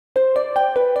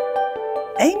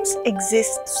AMES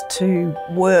exists to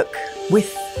work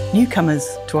with newcomers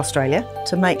to Australia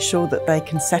to make sure that they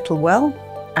can settle well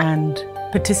and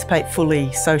participate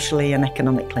fully socially and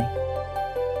economically.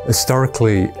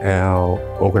 Historically, our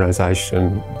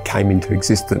organisation came into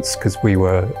existence because we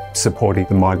were supporting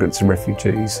the migrants and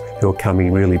refugees who were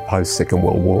coming really post-Second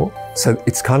World War. So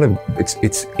it's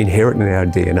inherent in our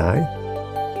DNA.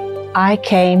 I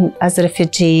came as a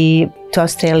refugee to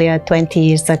Australia 20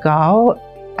 years ago.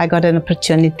 I got an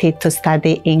opportunity to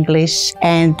study English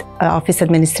and office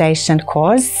administration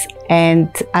course, and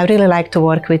I really like to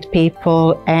work with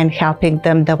people and helping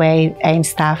them the way AMES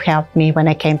staff helped me when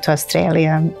I came to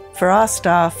Australia. For our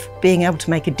staff, being able to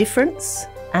make a difference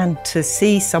and to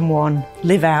see someone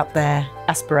live out their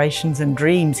aspirations and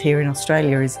dreams here in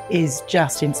Australia is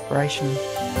just inspirational.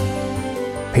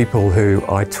 People who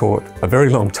I taught a very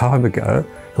long time ago,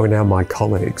 who are now my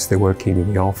colleagues, they're working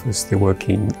in the office, they're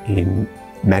working in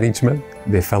management,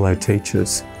 they're fellow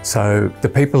teachers. So the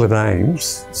people at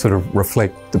AMES sort of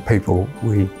reflect the people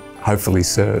we hopefully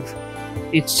serve.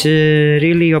 It's a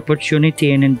really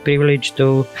opportunity and a privilege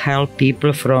to help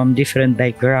people from different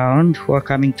backgrounds who are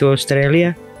coming to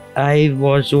Australia. I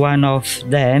was one of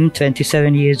them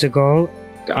 27 years ago.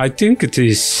 I think it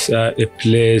is a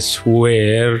place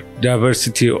where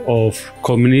diversity of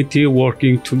community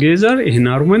working together in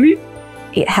harmony.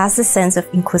 It has a sense of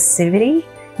inclusivity.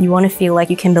 You want to feel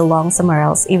like you can belong somewhere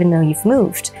else even though you've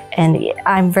moved. And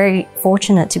I'm very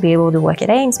fortunate to be able to work at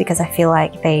AMES because I feel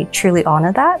like they truly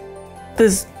honour that.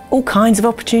 There's all kinds of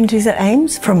opportunities at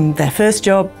AMES, from their first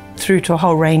job through to a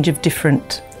whole range of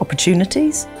different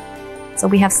opportunities. So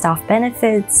we have staff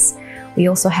benefits. We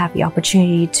also have the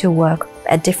opportunity to work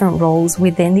at different roles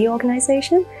within the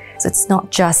organisation. So it's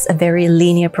not just a very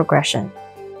linear progression.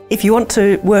 If you want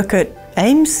to work at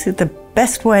AMES, the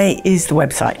best way is the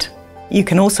website. You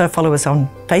can also follow us on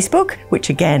Facebook, which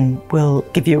again will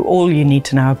give you all you need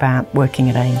to know about working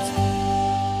at AMES.